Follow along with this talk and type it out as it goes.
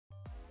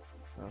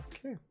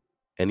Okay.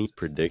 Any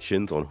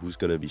predictions on who's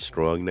going to be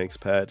strong next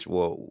patch?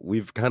 Well,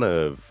 we've kind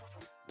of,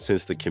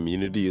 since the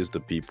community is the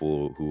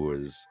people who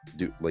is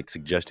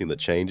suggesting the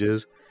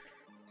changes,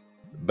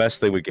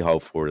 best thing we can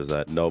hope for is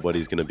that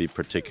nobody's going to be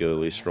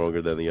particularly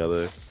stronger than the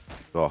other.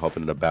 We're all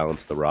hoping to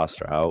balance the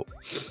roster out.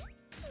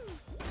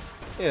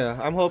 Yeah,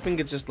 I'm hoping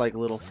it's just like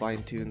little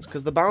fine tunes,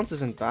 because the balance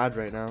isn't bad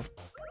right now.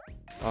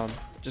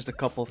 Just a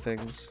couple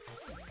things.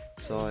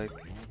 So like,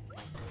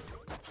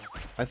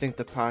 I think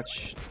the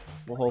patch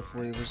will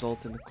hopefully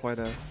result in quite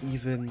a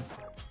even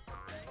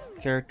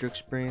character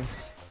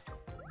experience.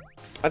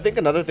 I think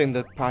another thing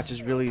the patch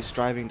is really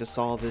striving to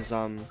solve is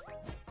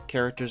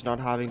characters not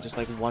having just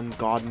like one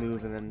god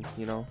move and then,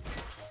 you know,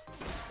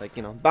 like,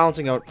 you know,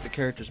 balancing out the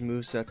characters'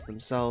 movesets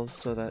themselves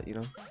so that, you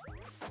know.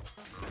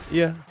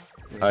 Yeah,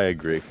 I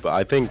agree. But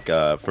I think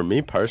for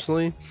me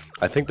personally,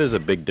 I think there's a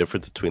big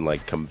difference between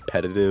like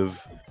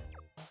competitive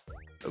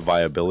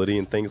viability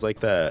and things like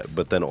that,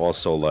 but then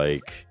also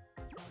like,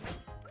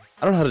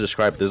 I don't know how to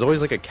describe it. There's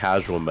always like a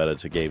casual meta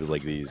to games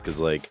like these, because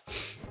like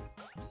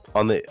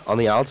on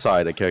the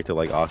outside, a character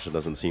like Asha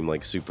doesn't seem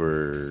like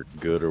super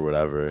good or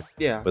whatever.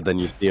 Yeah. But then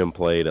you see him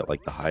played at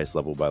like the highest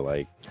level by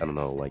like, I don't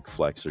know, like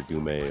Flex or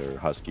Dume or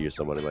Husky or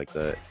somebody like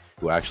that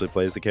who actually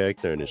plays the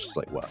character, and it's just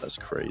like, wow, that's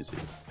crazy.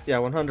 Yeah,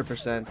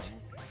 100%.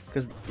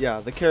 Because yeah,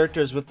 the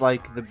characters with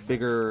like the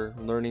bigger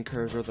learning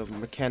curves or the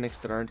mechanics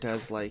that aren't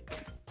as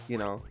like, you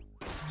know,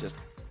 just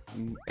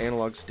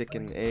analog stick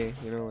and A,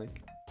 you know,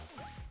 like.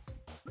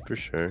 For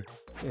sure.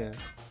 Yeah.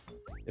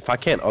 If I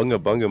can't unga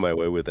bunga my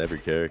way with every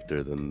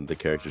character, then the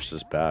character's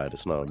just bad.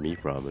 It's not a me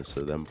problem, it's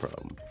a them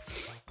problem.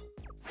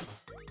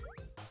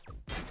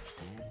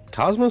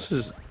 Cosmos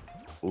is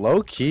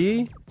low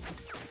key.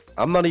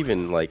 I'm not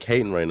even like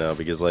hating right now,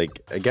 because like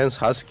against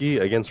Husky,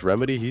 against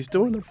Remedy, he's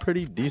doing a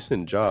pretty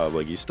decent job.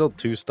 Like he's still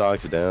 2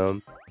 stocks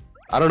down.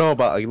 I don't know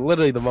about like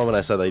literally the moment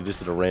I said that, he just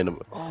did a random.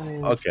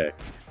 Oh. Okay,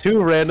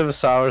 2 random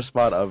sour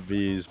spot up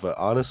Vs, but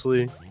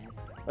honestly,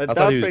 I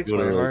thought he was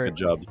doing a really good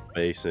job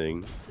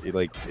spacing.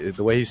 Like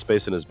the way he's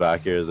spacing his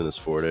back airs and his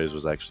forward airs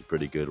was actually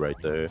pretty good right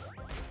there.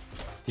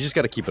 You just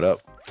got to keep it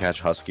up.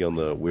 Catch Husky on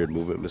the weird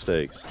movement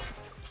mistakes.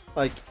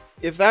 Like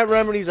if that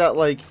Remedy's at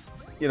like,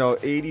 you know,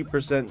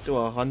 80% to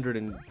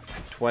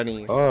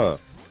 120,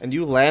 and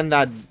you land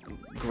that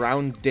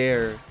ground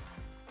dare,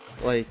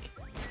 like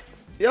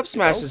the up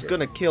smash is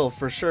gonna kill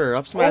for sure.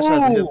 Up smash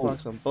has a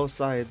hitbox on both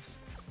sides.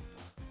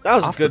 That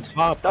was good.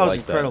 That was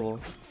incredible.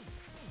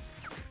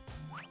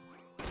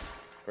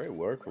 Great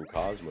work from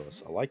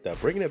Cosmos. I like that.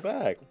 Bringing it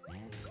back.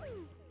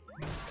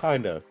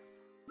 Kinda.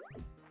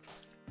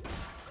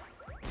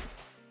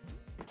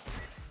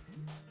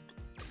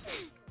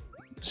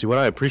 See, what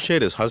I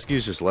appreciate is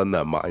Husky's just letting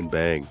that mind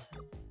bang.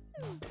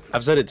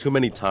 I've said it too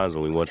many times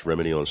when we watch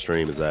Remedy on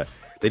stream, is that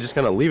they just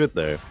kind of leave it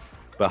there.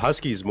 But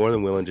Husky's more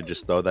than willing to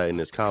just throw that in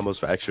his combos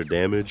for extra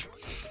damage.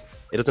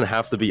 It doesn't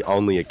have to be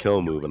only a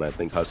kill move, and I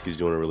think Husky's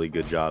doing a really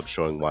good job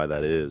showing why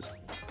that is.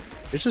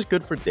 It's just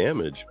good for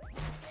damage.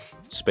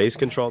 Space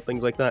control,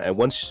 things like that. And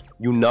once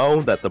you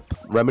know that the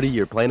Remedy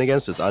you're playing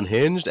against is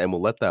unhinged and will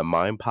let that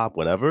mind pop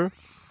whenever,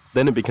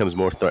 then it becomes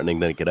more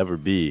threatening than it could ever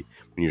be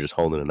when you're just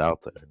holding it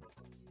out there.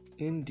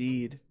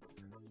 Indeed.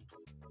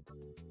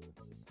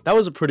 That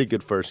was a pretty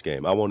good first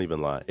game. I won't even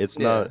lie. It's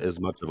not as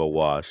much of a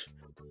wash.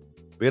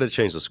 We got to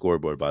change the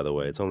scoreboard, by the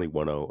way. It's only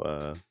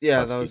 1-0.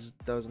 Yeah, that was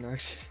an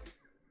accident.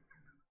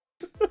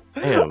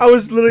 Damn. I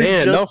was literally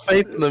just... no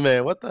faith in the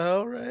man. What the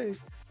hell, Ray?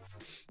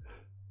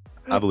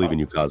 I believe in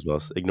you,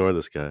 Cosmos. Ignore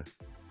this guy.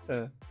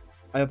 I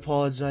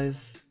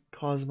apologize,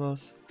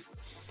 Cosmos.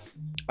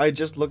 I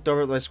just looked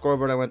over at my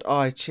scoreboard. I went, oh,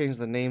 I changed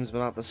the names, but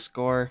not the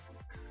score.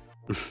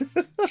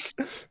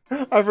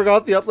 I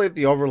forgot to update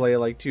the overlay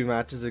like 2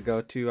 matches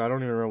ago, too. I don't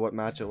even remember what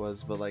match it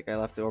was, but like I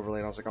left the overlay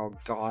and I was like, oh,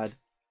 God.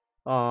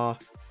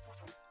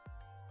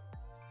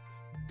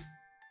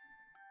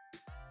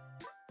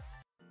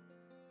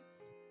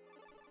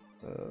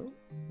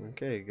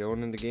 Okay,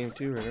 going into game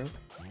 2 right now.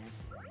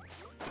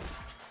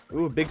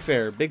 Ooh, big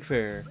fair, big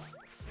fair.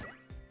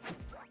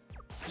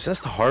 See,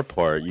 that's the hard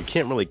part. You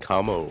can't really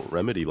combo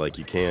Remedy like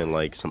you can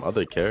like some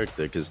other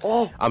character, because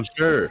I'm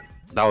sure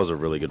that was a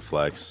really good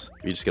flex.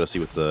 You just gotta see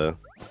what the...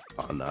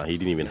 Oh, nah, he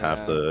didn't even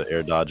have to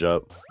air dodge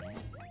up.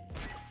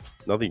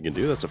 Nothing you can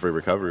do. That's a free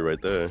recovery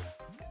right there.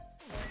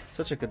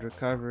 Such a good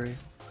recovery.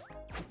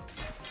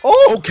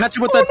 Oh, catch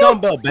him with that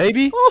dumbbell,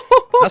 baby.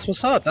 That's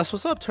what's up. That's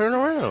what's up. Turn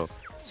around.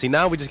 See,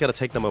 now we just got to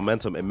take the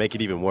momentum and make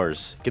it even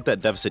worse. Get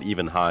that deficit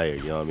even higher,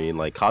 you know what I mean?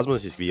 Like,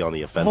 Cosmos needs to be on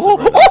the offensive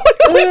right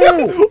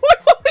now.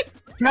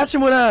 Catch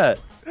him with that.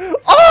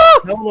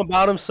 Tell him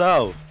about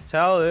himself.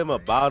 Tell him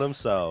about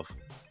himself.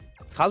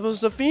 Cosmos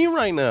is a fiend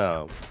right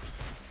now.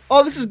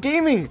 Oh, this is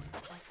gaming.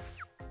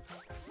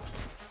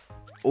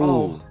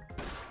 Ooh.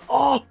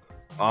 Oh,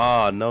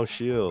 no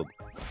shield.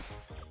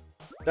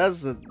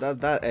 That's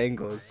that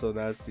angle is so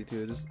nasty,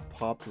 too. It just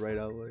popped right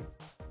out like...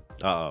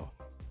 Uh-oh.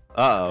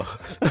 Uh-oh.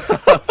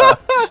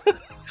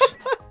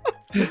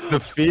 The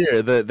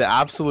fear, the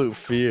absolute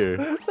fear.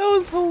 That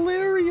was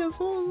hilarious.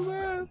 What was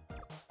that?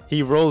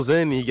 He rolls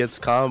in, he gets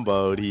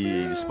comboed.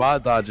 He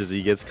spot dodges,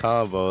 he gets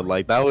comboed.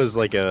 Like, that was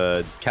like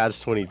a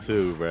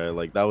catch-22, bro.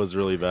 Like, that was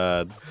really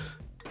bad.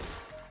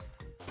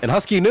 And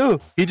Husky knew.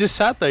 He just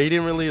sat there. He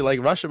didn't really like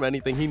rush him or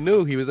anything. He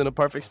knew he was in a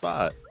perfect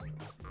spot.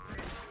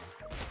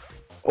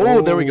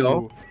 Oh, there we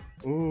go.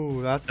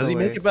 Ooh, that's Does he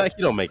make it back?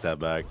 He don't make that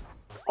back.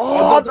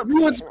 Oh, the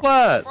ruined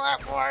splat.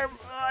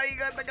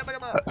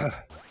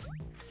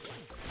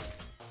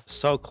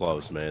 So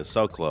close, man.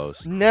 So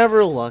close.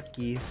 Never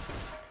lucky.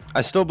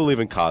 I still believe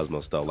in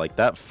Cosmos, though. Like,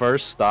 that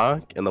first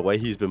stock and the way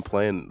he's been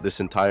playing this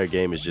entire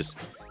game is just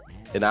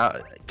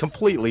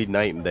completely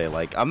night and day.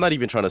 Like, I'm not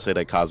even trying to say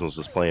that Cosmos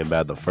was playing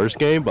bad the first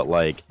game, but,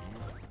 like,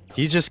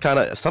 he's just kind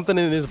of... Something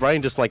in his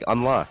brain just, like,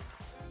 unlocked.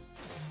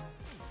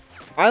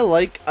 I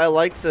like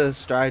the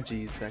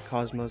strategies that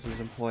Cosmos is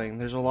employing.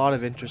 There's a lot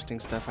of interesting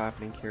stuff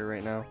happening here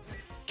right now.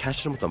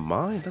 Catching him with a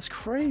mine? That's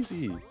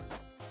crazy.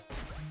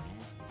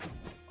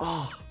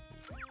 Oh.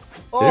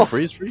 Did it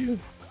freeze for you?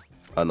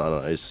 Oh,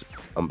 no.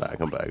 I'm back.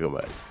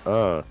 Okay.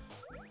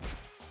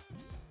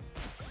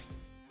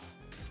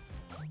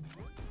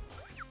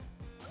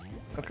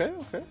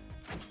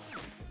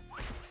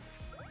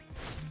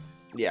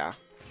 Yeah.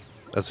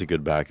 That's a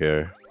good back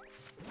air.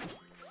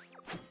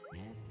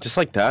 Just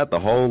like that, the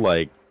whole,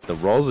 like, the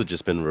roles have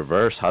just been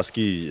reversed.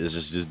 Husky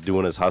is just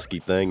doing his Husky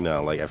thing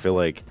now. Like, I feel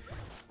like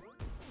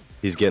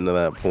he's getting to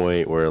that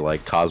point where,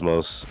 like,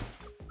 Cosmos,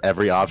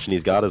 every option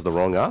he's got is the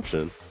wrong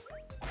option.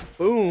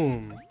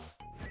 Boom.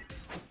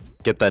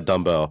 Get that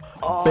dumbbell.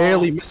 Oh,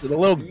 barely missed it. A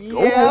little.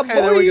 Yeah, okay,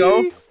 there we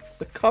go.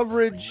 The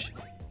coverage.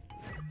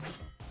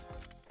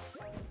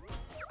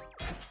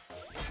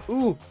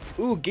 Ooh,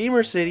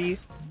 Gamer City.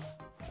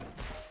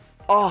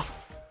 Oh,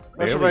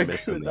 barely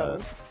missing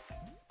that.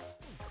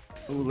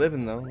 Ooh,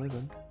 living though,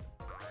 living.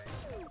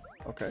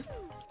 Okay.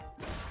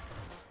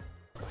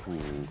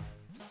 Ooh.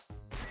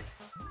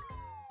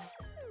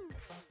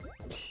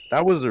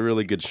 That was a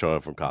really good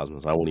showing from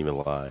Cosmos. I won't even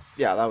lie.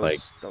 Yeah, that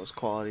was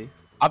quality.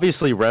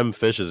 Obviously, Rem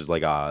Fish is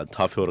like a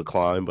tough hill to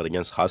climb, but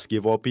against Husky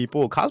of all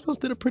people, Cosmos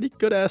did a pretty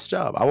good ass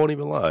job. I won't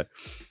even lie.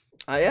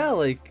 Yeah,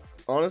 like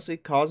honestly,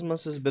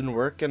 Cosmos has been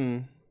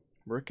working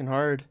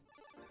hard.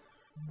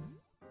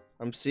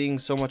 I'm seeing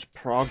so much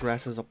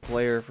progress as a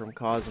player from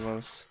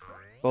Cosmos,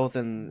 both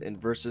in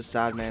versus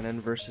Sadman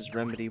and versus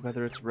Remedy,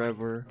 whether it's Rev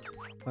or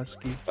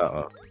Husky.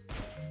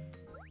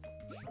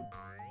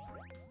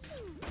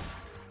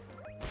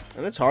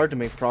 And it's hard to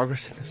make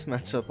progress in this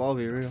matchup, I'll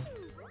be real.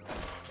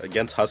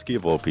 Against Husky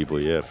of all people,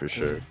 yeah, for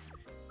sure.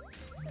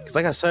 Because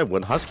like I said,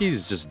 when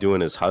Husky's just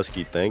doing his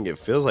Husky thing, it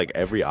feels like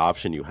every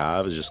option you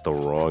have is just the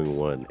wrong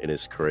one, and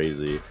it's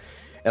crazy.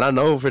 And I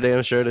know for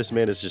damn sure this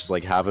man is just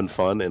like having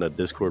fun in a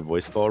Discord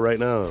voice call right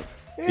now.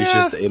 Yeah. He's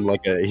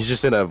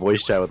just in a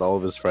voice chat with all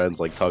of his friends,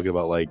 like talking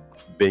about like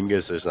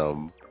Bingus or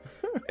something.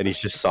 And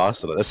he's just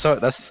saucing it.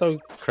 That's so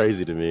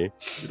crazy to me.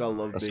 Dude, I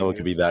love that someone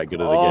could be that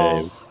good at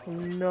a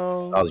game.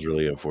 No. That was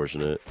really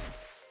unfortunate.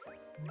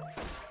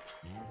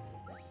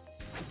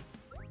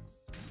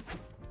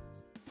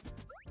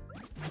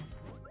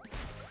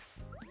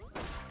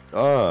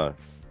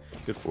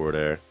 Good forward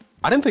air.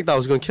 I didn't think that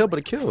was going to kill, but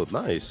it killed.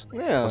 Nice.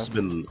 Yeah. Must have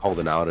been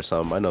holding out or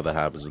something. I know that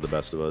happens with the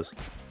best of us.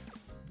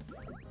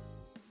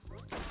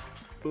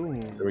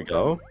 Boom. There we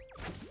go.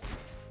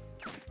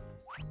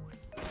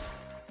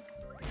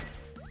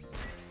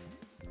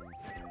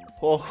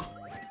 Oh,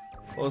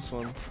 close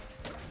one.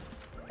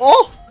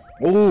 Oh!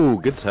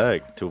 Ooh, good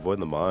tech to avoid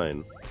the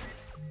mine.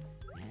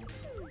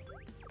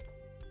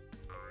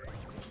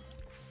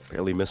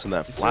 Barely missing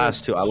that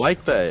flash too. I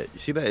like that. You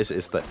see that?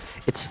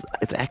 It's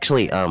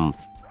actually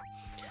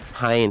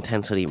high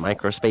intensity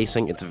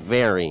microspacing. It's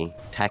very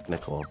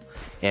technical,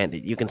 and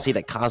you can see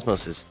that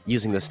Cosmos is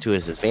using this to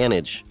his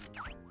advantage.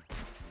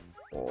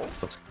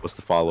 What's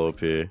the follow up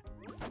here?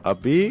 A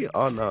B?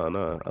 Oh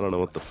no. I don't know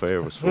what the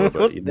fair was for,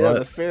 but you know yeah,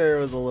 the fair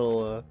was a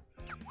little.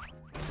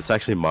 It's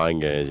actually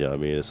mind games. Yeah, I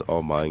mean it's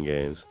all mind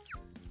games.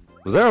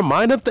 Was there a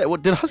mine up there?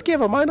 Did Husky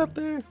have a mine up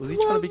there? Was he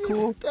trying to be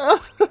cool?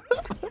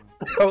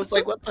 I was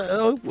like, what the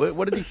hell?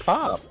 What did he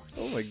pop?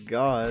 Oh my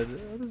god,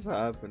 what is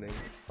happening?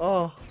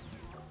 Oh.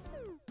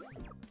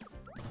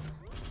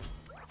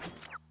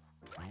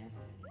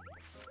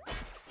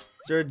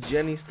 Is there a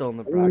Jenny still in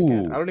the bracket?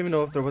 Ooh. I don't even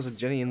know if there was a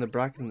Jenny in the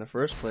bracket in the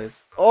first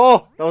place.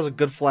 Oh, that was a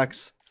good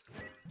flex.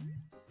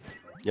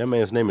 Yeah,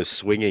 man, his name is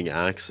Swinging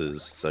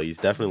Axes, so he's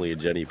definitely a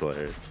Jenny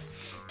player.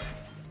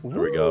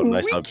 There we go.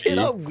 Nice up B.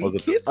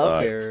 Weak hit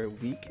up air.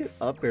 Weak hit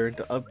up air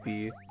into up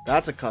B.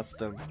 That's a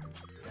custom.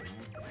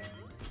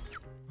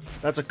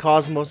 That's a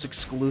Cosmos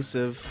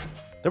exclusive.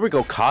 There we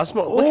go,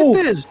 Cosmos. Look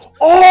at this.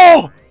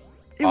 Oh!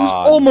 It was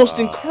almost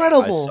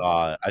incredible.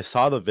 I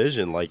saw the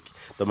vision. Like,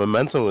 the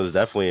momentum was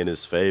definitely in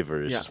his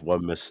favor. It's just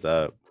one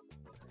misstep.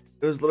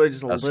 It was literally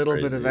just a little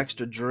bit of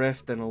extra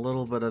drift and a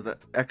little bit of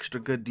extra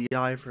good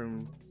DI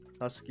from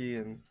Husky.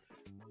 And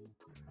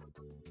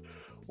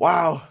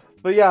wow.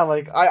 But yeah,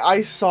 like,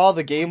 I saw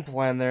the game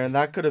plan there, and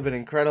that could have been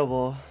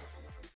incredible.